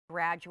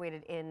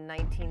Graduated in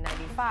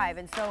 1995,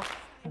 and so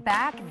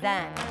back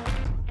then,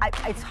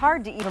 it's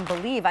hard to even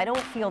believe. I don't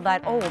feel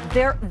that old.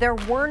 There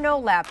were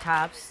no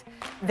laptops,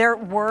 there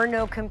were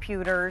no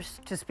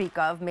computers to speak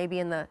of, maybe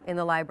in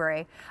the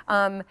library.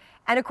 And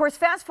of course,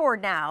 fast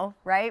forward now,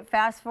 right?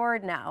 Fast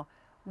forward now.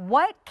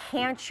 What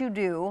can't you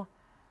do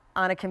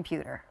on a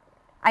computer?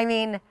 I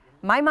mean,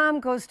 my mom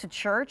goes to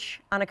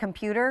church on a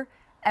computer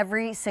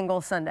every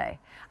single Sunday.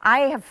 I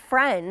have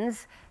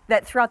friends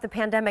that throughout the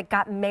pandemic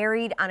got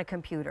married on a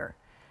computer.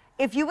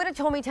 If you would have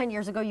told me 10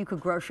 years ago you could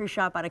grocery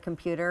shop on a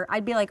computer,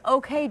 I'd be like,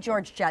 okay,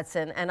 George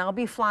Jetson, and I'll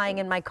be flying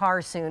in my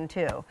car soon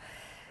too.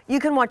 You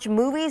can watch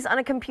movies on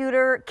a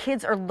computer.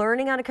 Kids are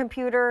learning on a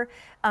computer.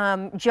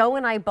 Joe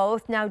and I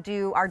both now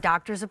do our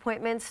doctor's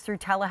appointments through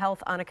telehealth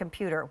on a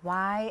computer.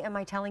 Why am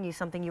I telling you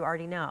something you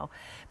already know?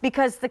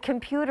 Because the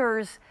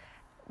computers,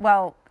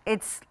 well,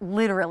 it's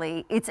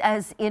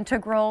as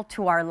integral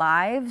to our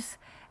lives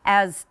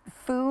as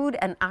food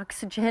and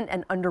oxygen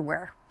and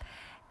underwear.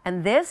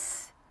 And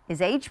this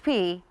is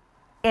HP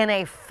in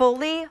a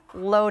fully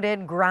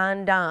loaded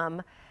Grand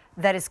Dame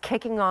that is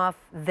kicking off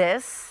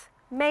this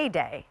May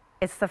Day.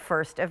 It's the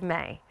 1st of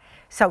May.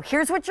 So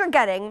here's what you're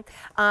getting.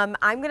 I'm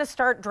gonna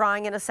start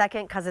drawing in a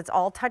second because it's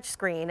all touch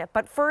screen,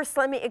 but first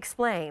let me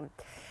explain.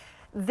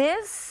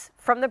 This,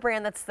 from the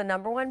brand that's the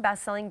 #1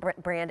 best-selling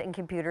brand in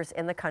computers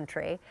in the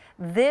country.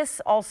 This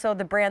also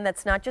the brand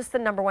that's not just the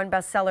 #1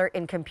 bestseller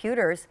in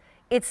computers,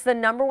 it's the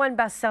 #1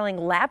 best-selling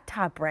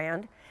laptop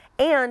brand.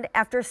 And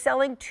after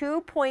selling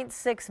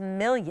 2.6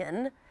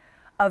 million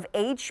of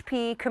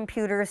HP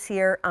computers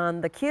here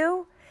on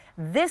theCUBE,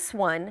 this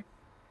one,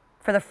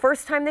 for the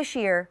first time this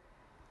year,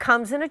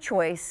 comes in a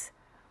choice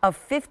of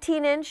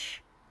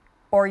 15-inch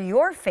or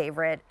your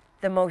favorite,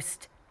 the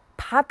most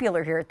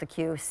popular here at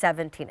theCUBE,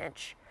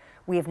 17-inch.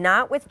 We have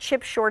not, with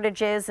chip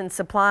shortages and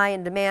supply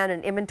and demand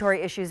and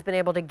inventory issues, been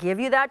able to give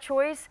you that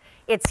choice.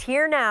 It's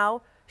here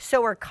now,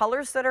 so are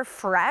colors that are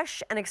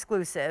fresh and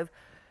exclusive.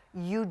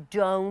 You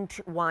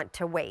don't want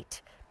to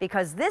wait,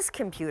 because this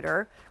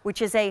computer,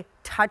 which is a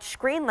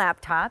touchscreen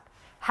laptop,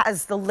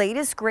 has the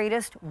latest,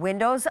 greatest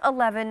Windows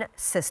 11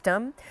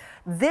 system.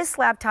 This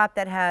laptop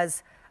that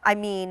has, I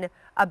mean,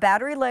 a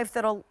battery life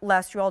that'll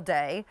last you all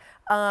day,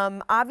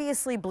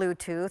 obviously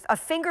Bluetooth, a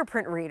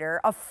fingerprint reader,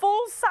 a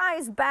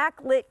full-size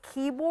backlit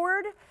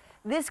keyboard.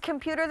 This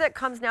computer that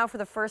comes now for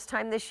the first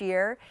time this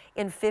year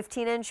in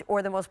 15-inch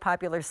or the most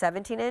popular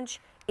 17-inch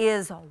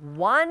is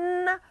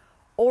one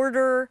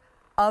order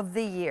of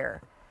the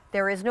year.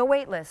 There is no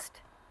wait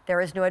list.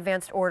 There is no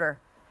advanced order.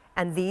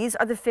 And these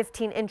are the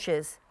 15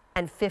 inches,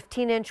 and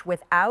 15-inch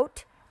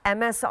without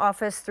MS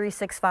Office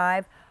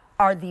 365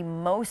 are the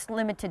most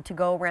limited to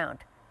go around.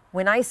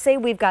 When I say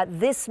we've got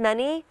this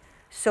many,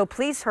 so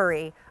please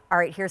hurry. All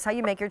right, here's how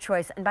you make your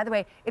choice. And by the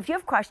way, if you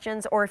have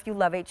questions or if you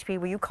love HP,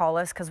 will you call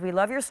us? Because we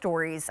love your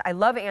stories. I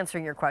love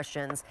answering your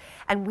questions.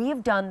 And we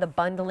have done the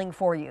bundling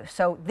for you.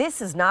 So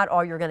this is not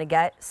all you're going to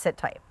get. Sit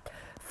tight.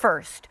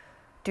 First,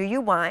 do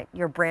you want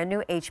your brand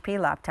new HP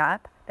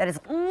laptop that is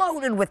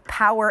loaded with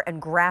power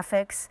and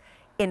graphics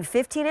in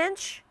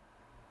 15-inch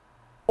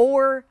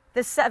or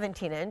the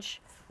 17-inch,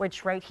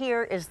 which right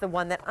here is the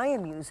one that I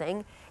am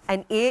using,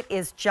 and it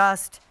is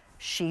just,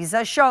 she's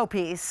a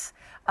showpiece,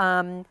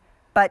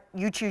 but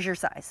you choose your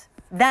size.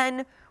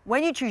 Then,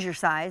 when you choose your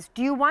size,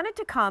 do you want it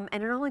to come,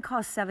 and it only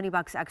costs 70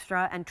 bucks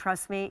extra, and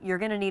trust me, you're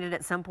gonna need it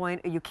at some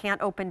point, or you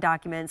can't open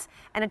documents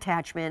and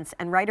attachments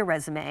and write a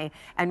resume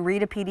and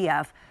read a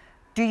PDF.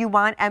 Do you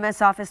want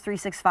MS Office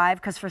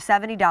 365? Because for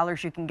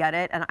 $70 you can get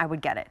it, and I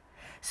would get it.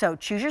 So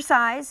choose your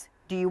size.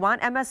 Do you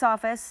want MS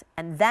Office?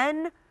 And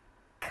then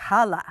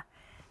color.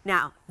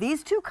 Now,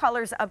 these two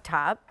colors up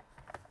top,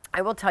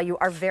 I will tell you,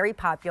 are very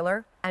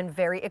popular and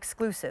very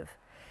exclusive.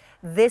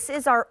 This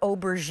is our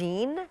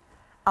aubergine.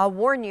 I'll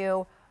warn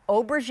you,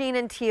 aubergine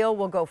and teal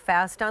will go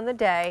fast on the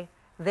day.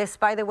 This,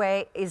 by the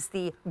way, is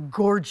the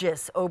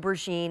gorgeous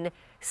aubergine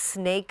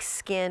snake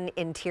skin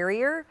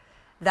interior.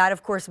 That,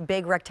 of course,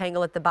 big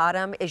rectangle at the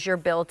bottom is your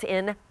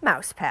built-in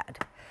mouse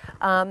pad.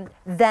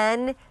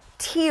 Then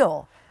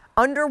teal.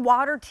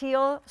 Underwater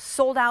teal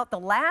sold out the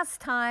last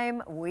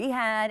time we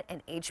had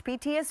an HP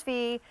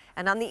TSV,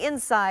 and on the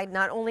inside,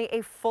 not only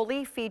a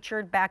fully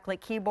featured backlit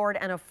keyboard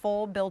and a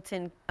full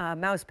built-in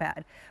mouse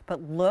pad,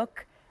 but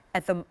look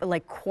at the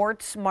like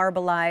quartz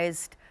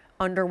marbleized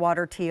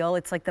underwater teal.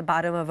 It's like the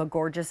bottom of a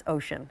gorgeous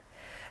ocean.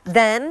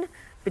 Then,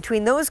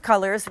 between those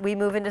colors, we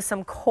move into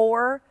some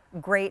core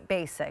great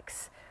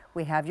basics.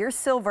 We have your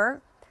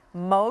silver,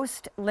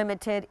 most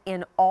limited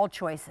in all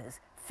choices.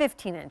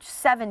 15-inch,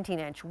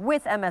 17-inch,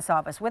 with MS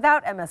Office,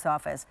 without MS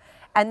Office.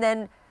 And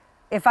then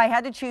if I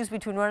had to choose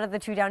between one of the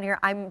two down here,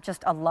 I'm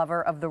just a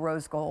lover of the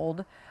rose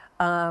gold.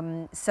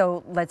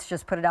 So let's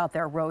just put it out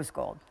there, rose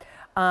gold.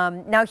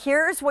 Now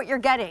here's what you're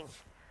getting.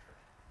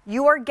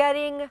 You are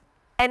getting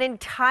an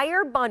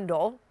entire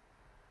bundle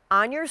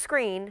on your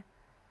screen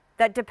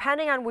that,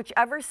 depending on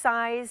whichever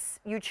size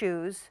you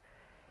choose,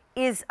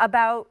 is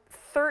about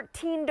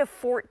 $1,300 to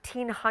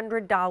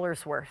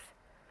 $1,400 worth.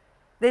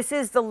 This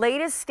is the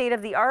latest state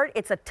of the art.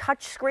 It's a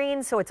touch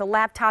screen, so it's a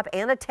laptop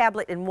and a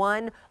tablet in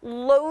one,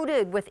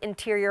 loaded with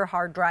interior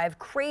hard drive,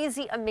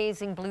 crazy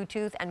amazing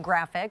Bluetooth and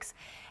graphics.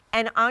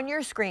 And on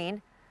your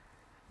screen,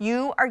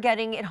 you are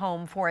getting it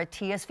home for a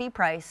TSV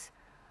price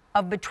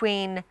of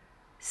between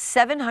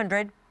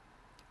 $700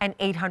 and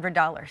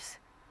 $800.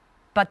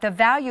 But the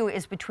value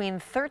is between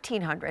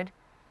 $1,300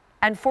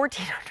 and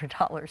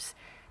 $1,400.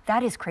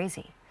 That is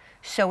crazy.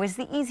 So is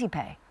the Easy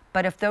Pay.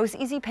 But if those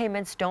easy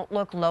payments don't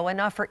look low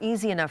enough or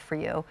easy enough for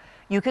you,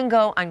 you can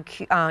go on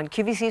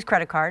QVC's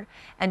credit card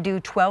and do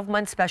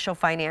 12-month special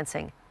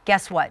financing.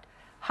 Guess what?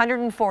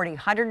 $140,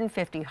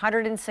 $150,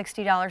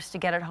 $160 to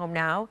get it home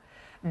now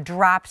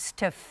drops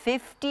to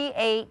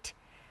 $58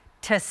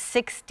 to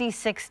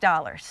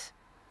 $66.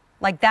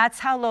 Like, that's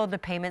how low the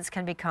payments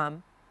can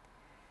become.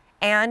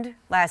 And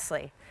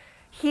lastly,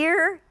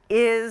 here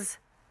is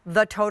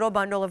the total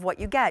bundle of what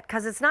you get,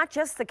 because it's not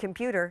just the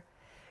computer.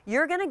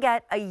 You're going to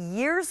get a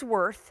year's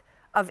worth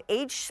of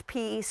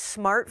HP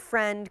Smart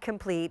Friend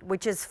Complete,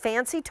 which is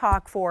fancy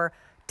talk for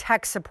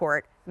tech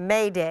support,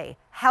 Mayday,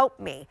 help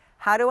me.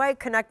 How do I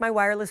connect my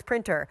wireless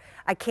printer?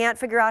 I can't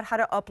figure out how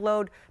to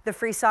upload the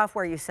free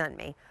software you sent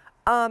me.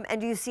 And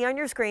do you see on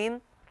your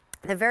screen,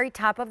 the very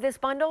top of this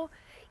bundle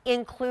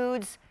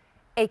includes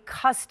a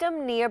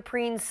custom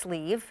neoprene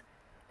sleeve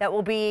that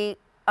will be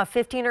a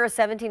 15 or a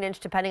 17-inch,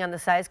 depending on the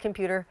size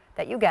computer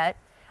that you get.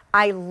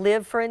 I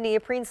live for a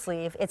neoprene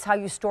sleeve. It's how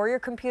you store your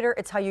computer.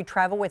 It's how you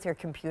travel with your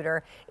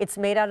computer. It's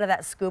made out of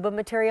that scuba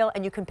material,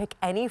 and you can pick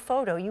any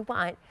photo you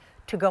want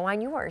to go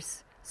on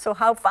yours. So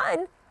how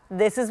fun.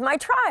 This is my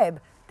tribe.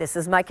 This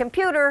is my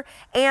computer.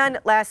 And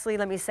lastly,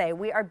 let me say,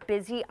 we are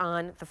busy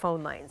on the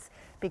phone lines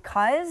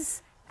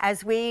because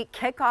as we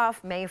kick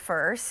off May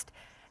 1st,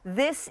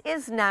 this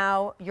is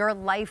now your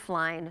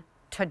lifeline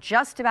to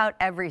just about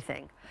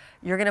everything.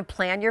 You're going to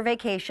plan your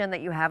vacation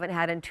that you haven't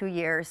had in 2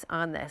 years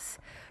on this.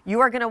 You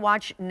are going to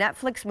watch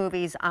Netflix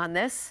movies on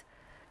this.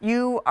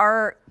 You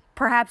are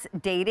perhaps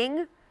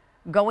dating,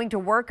 going to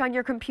work on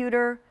your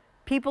computer.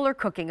 People are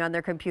cooking on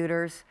their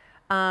computers.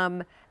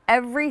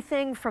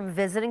 Everything from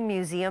visiting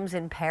museums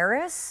in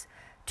Paris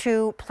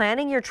to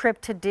planning your trip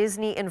to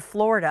Disney in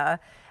Florida.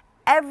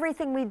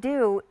 Everything we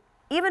do,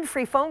 even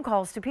free phone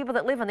calls to people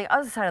that live on the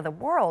other side of the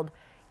world,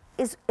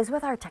 is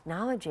with our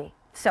technology.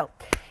 So,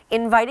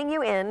 inviting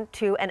you in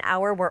to an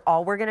hour where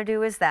all we're going to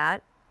do is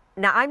that.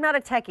 Now, I'm not a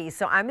techie,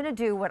 so I'm going to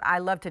do what I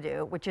love to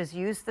do, which is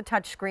use the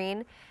touch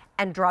screen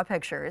and draw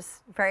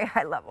pictures, very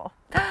high level.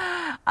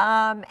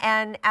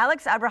 And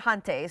Alex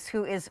Abrahantes,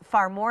 who is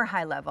far more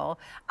high level,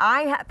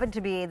 I happen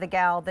to be the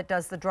gal that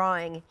does the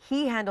drawing.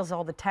 He handles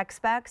all the tech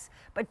specs,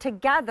 but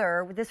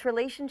together, with this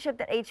relationship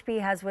that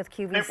HP has with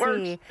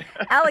QVC,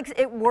 Alex,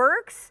 it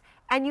works,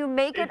 and you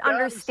make it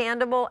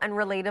understandable and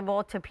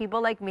relatable to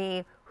people like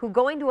me who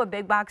going to a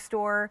big box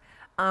store,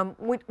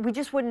 we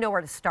just wouldn't know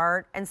where to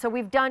start. And so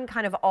we've done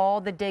kind of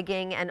all the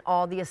digging and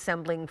all the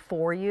assembling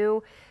for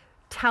you.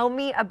 Tell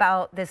me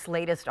about this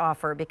latest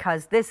offer,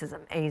 because this is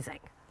amazing.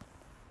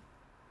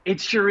 It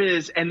sure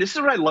is. And this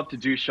is what I love to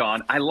do,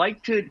 Sean. I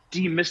like to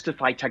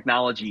demystify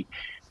technology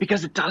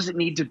because it doesn't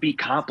need to be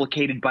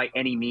complicated by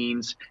any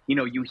means. You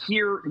know, you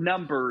hear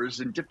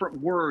numbers and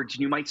different words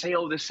and you might say,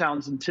 oh, this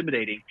sounds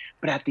intimidating,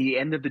 but at the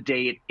end of the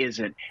day, it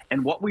isn't.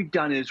 And what we've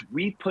done is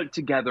we've put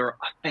together a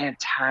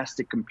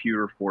fantastic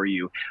computer for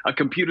you, a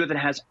computer that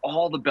has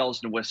all the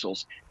bells and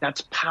whistles,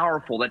 that's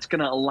powerful, that's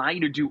gonna allow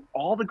you to do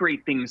all the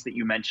great things that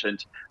you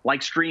mentioned,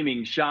 like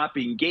streaming,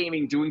 shopping,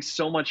 gaming, doing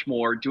so much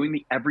more, doing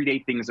the everyday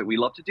things that we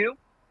love to do.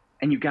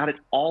 And you got it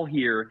all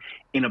here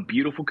in a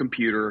beautiful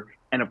computer.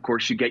 And of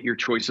course, you get your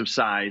choice of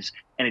size.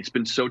 And it's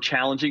been so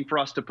challenging for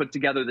us to put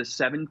together the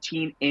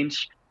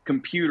 17-inch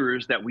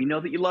computers that we know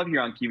that you love here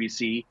on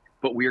QVC,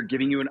 but we are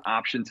giving you an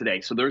option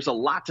today. So there's a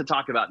lot to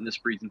talk about in this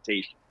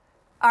presentation.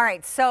 All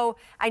right, so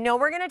I know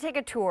we're going to take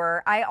a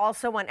tour. I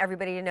also want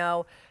everybody to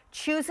know,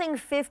 choosing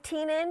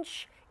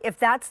 15-inch, if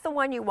that's the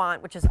one you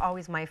want, which is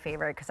always my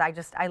favorite, because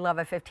I love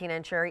a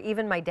 15-incher.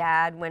 Even my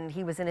dad, when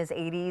he was in his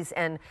 80s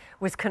and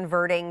was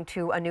converting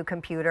to a new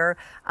computer,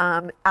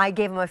 I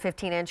gave him a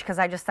 15-inch because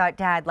I just thought,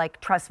 Dad, like,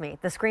 trust me,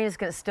 the screen is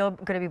still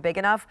going to be big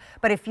enough.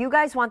 But if you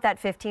guys want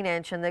that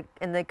 15-inch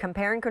and the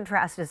compare and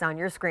contrast is on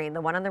your screen,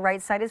 the one on the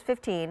right side is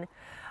 15,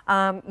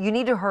 you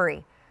need to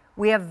hurry.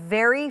 We have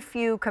very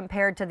few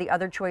compared to the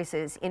other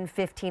choices in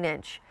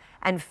 15-inch.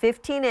 And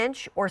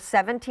 15-inch or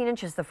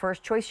 17-inch is the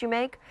first choice you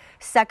make.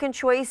 Second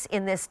choice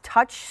in this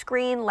touch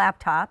screen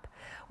laptop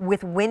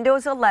with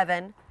Windows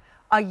 11,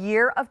 a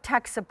year of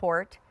tech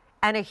support,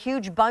 and a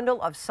huge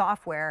bundle of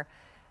software.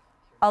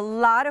 A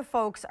lot of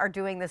folks are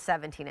doing the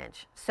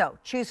 17-inch. So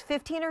choose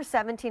 15 or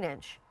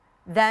 17-inch.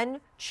 Then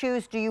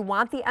choose, do you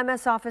want the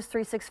MS Office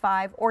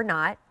 365 or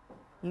not?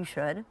 You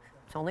should.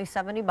 It's only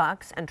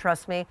 $70, and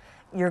trust me,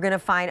 you're going to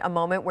find a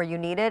moment where you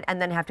need it and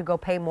then have to go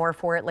pay more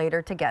for it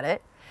later to get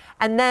it.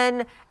 And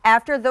then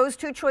after those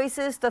two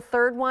choices, the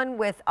third one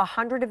with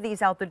 100 of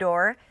these out the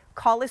door,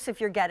 call us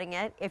if you're getting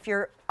it. If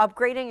you're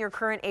upgrading your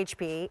current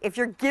HP, if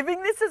you're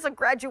giving this as a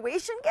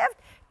graduation gift,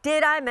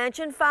 Did I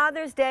mention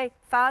Father's Day?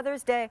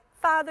 Father's Day,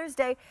 Father's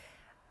Day.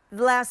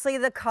 Lastly,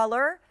 the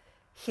color.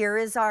 Here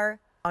is our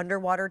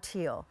underwater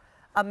teal.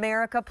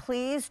 America,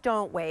 please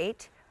don't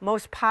wait.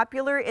 Most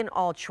popular in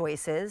all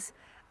choices.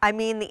 I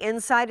mean, the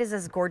inside is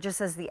as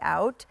gorgeous as the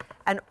out,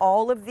 and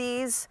all of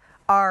these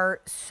are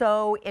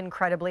so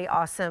incredibly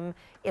awesome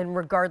in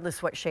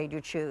regardless what shade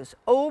you choose.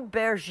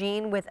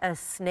 Aubergine with a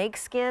snake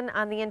skin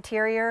on the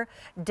interior.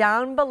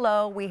 Down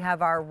below, we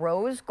have our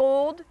rose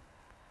gold,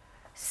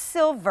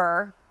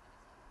 silver,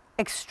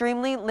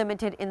 extremely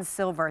limited in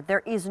silver.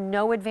 There is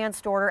no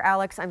advanced order,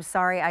 Alex. I'm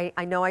sorry.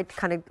 I know I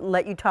kind of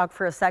let you talk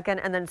for a second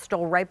and then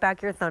stole right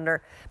back your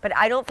thunder. But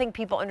I don't think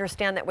people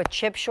understand that with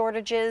chip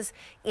shortages,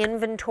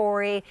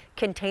 inventory,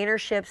 container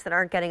ships that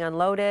aren't getting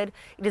unloaded,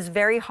 it is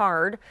very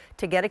hard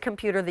to get a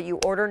computer that you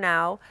order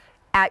now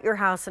at your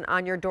house and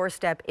on your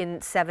doorstep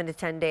in 7 to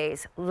 10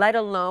 days, let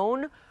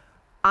alone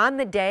on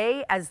the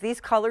day as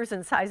these colors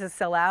and sizes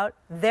sell out,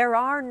 there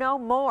are no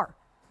more.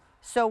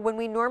 So when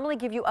we normally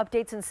give you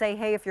updates and say,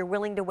 hey, if you're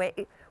willing to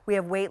wait, we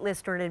have wait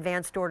list or an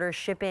advanced order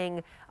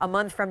shipping a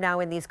month from now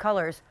in these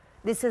colors,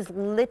 this is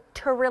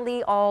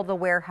literally all the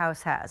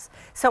warehouse has.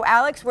 So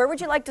Alex, where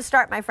would you like to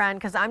start, my friend?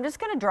 Because I'm just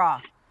going to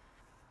draw.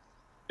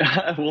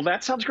 Well,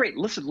 that sounds great.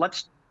 Listen,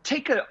 let's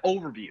take an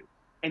overview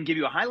and give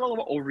you a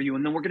high-level overview,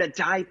 and then we're going to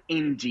dive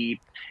in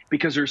deep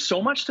because there's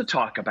so much to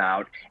talk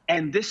about,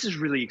 and this is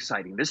really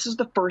exciting. This is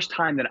the first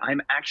time that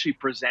I'm actually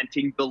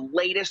presenting the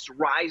latest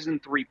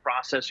Ryzen 3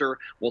 processor.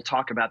 We'll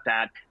talk about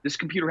that. This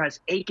computer has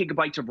 8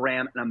 GB of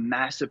RAM and a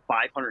massive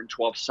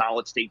 512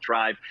 solid-state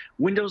drive.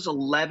 Windows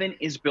 11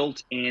 is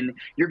built in.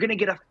 You're going to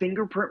get a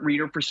fingerprint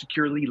reader for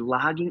securely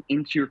logging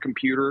into your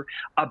computer,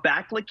 a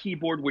backlit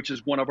keyboard, which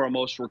is one of our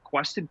most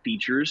requested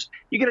features.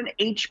 You get an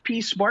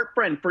HP Smart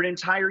Friend for an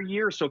entire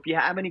year, so if you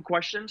have any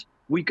questions,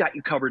 we've got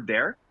you covered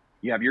there.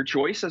 You have your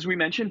choice, as we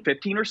mentioned,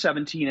 15 or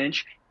 17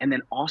 inch, and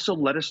then also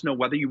let us know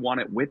whether you want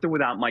it with or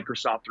without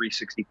Microsoft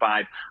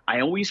 365.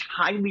 I always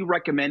highly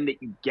recommend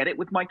that you get it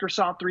with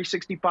Microsoft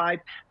 365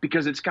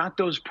 because it's got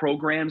those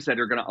programs that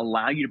are going to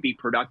allow you to be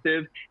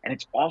productive, and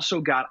it's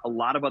also got a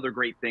lot of other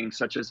great things,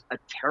 such as a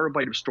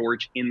terabyte of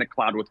storage in the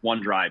cloud with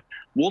OneDrive.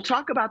 We'll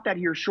talk about that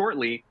here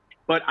shortly,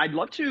 but I'd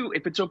love to,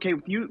 if it's okay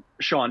with you,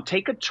 Sean,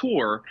 take a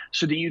tour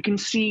so that you can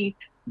see.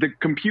 The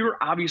computer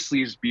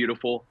obviously is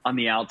beautiful on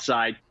the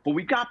outside, but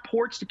we've got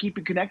ports to keep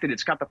you connected.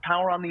 It's got the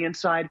power on the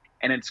inside,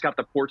 and it's got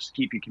the ports to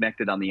keep you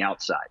connected on the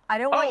outside. I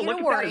don't want you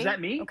to worry. That. Is that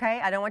me?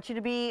 Okay, I don't want you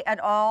to be at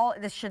all.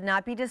 This should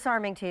not be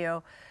disarming to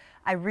you.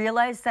 I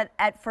realize that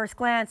at first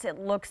glance, it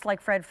looks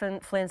like Fred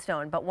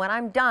Flintstone, but when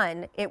I'm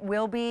done, it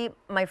will be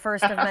my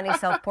first of many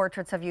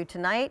self-portraits of you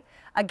tonight.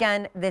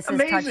 Again, this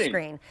is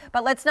touchscreen.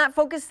 But let's not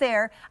focus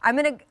there. I'm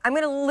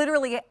gonna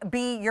literally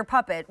be your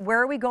puppet. Where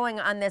are we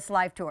going on this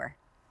live tour?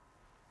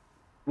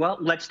 Well,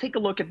 let's take a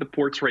look at the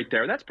ports right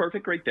there. That's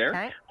perfect right there.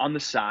 Okay. On the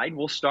side,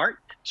 we'll start.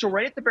 So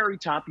right at the very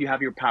top, you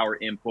have your power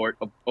input.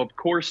 Of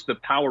course, the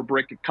power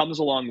brick, it comes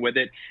along with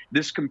it.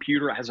 This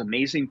computer has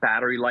amazing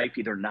battery life,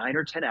 either 9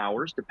 or 10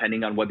 hours,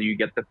 depending on whether you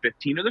get the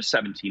 15 or the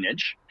 17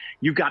 inch.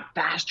 You've got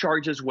fast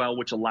charge as well,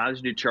 which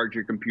allows you to charge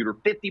your computer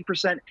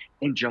 50%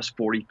 in just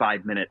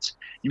 45 minutes.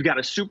 You've got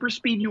a super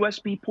speed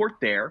USB port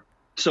there.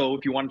 So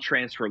if you want to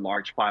transfer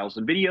large files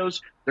and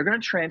videos, they're going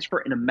to transfer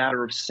in a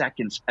matter of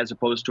seconds as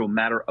opposed to a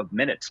matter of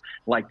minutes,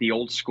 like the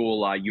old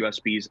school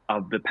USBs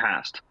of the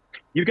past.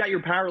 You've got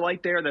your power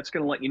light there. That's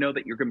going to let you know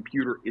that your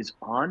computer is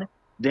on.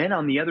 Then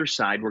on the other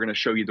side, we're going to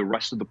show you the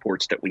rest of the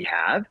ports that we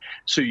have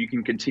so you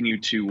can continue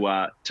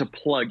to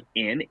plug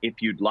in if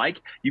you'd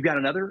like. You've got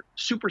another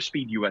super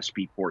speed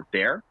USB port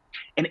there.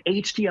 An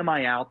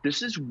HDMI out.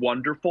 This is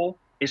wonderful,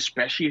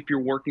 especially if you're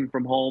working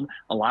from home.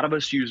 A lot of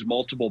us use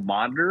multiple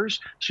monitors,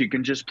 so you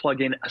can just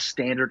plug in a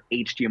standard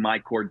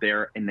HDMI cord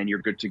there, and then you're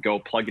good to go.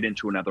 Plug it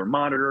into another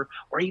monitor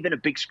or even a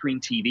big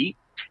screen TV.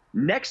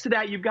 Next to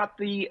that, you've got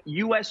the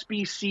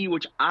USB-C,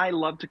 which I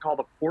love to call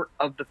the port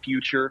of the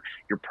future.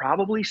 You're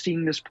probably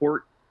seeing this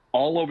port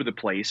all over the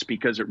place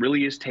because it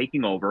really is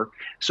taking over.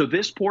 So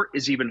this port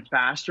is even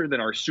faster than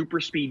our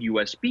super speed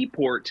USB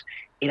port.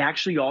 It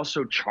actually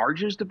also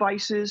charges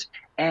devices,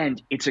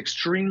 and it's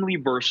extremely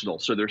versatile.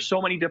 So there's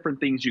so many different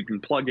things you can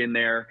plug in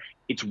there.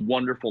 It's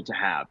wonderful to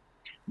have.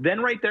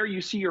 Then right there,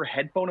 you see your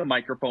headphone and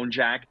microphone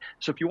jack.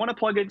 So if you want to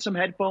plug in some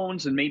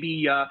headphones and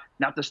maybe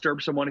not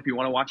disturb someone, if you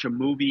want to watch a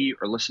movie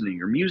or listen to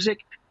your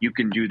music, you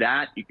can do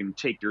that. You can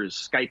take your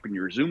Skype and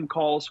your Zoom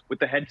calls with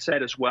the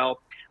headset as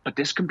well. But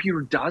this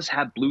computer does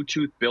have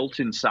Bluetooth built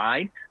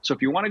inside. So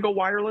if you want to go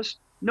wireless,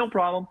 no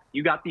problem.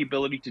 You got the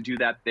ability to do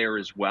that there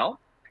as well.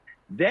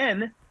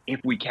 Then, if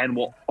we can,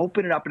 we'll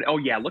open it up. And oh,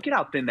 yeah, look at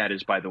how thin that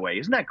is, by the way.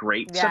 Isn't that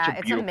great? Yeah, Such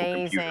a beautiful it's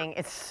amazing. computer.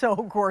 It's so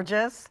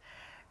gorgeous.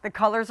 The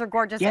colors are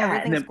gorgeous. Yeah,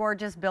 Everything's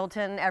gorgeous, built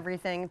in,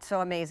 everything. It's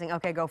so amazing.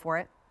 Okay, go for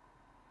it.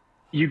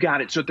 You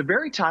got it. So at the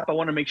very top, I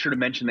want to make sure to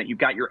mention that you've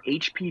got your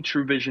HP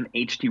TrueVision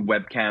HD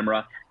web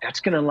camera.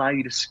 That's going to allow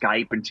you to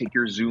Skype and take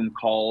your Zoom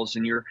calls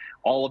and your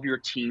all of your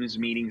Teams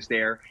meetings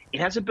there.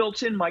 It has a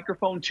built-in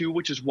microphone too,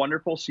 which is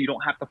wonderful. So you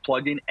don't have to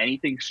plug in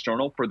anything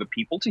external for the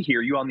people to hear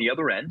you on the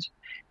other end.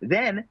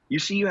 Then you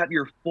see you have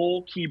your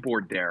full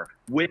keyboard there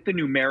with the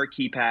numeric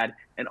keypad.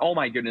 And oh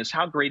my goodness,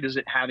 how great is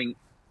it having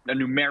a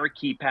numeric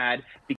keypad?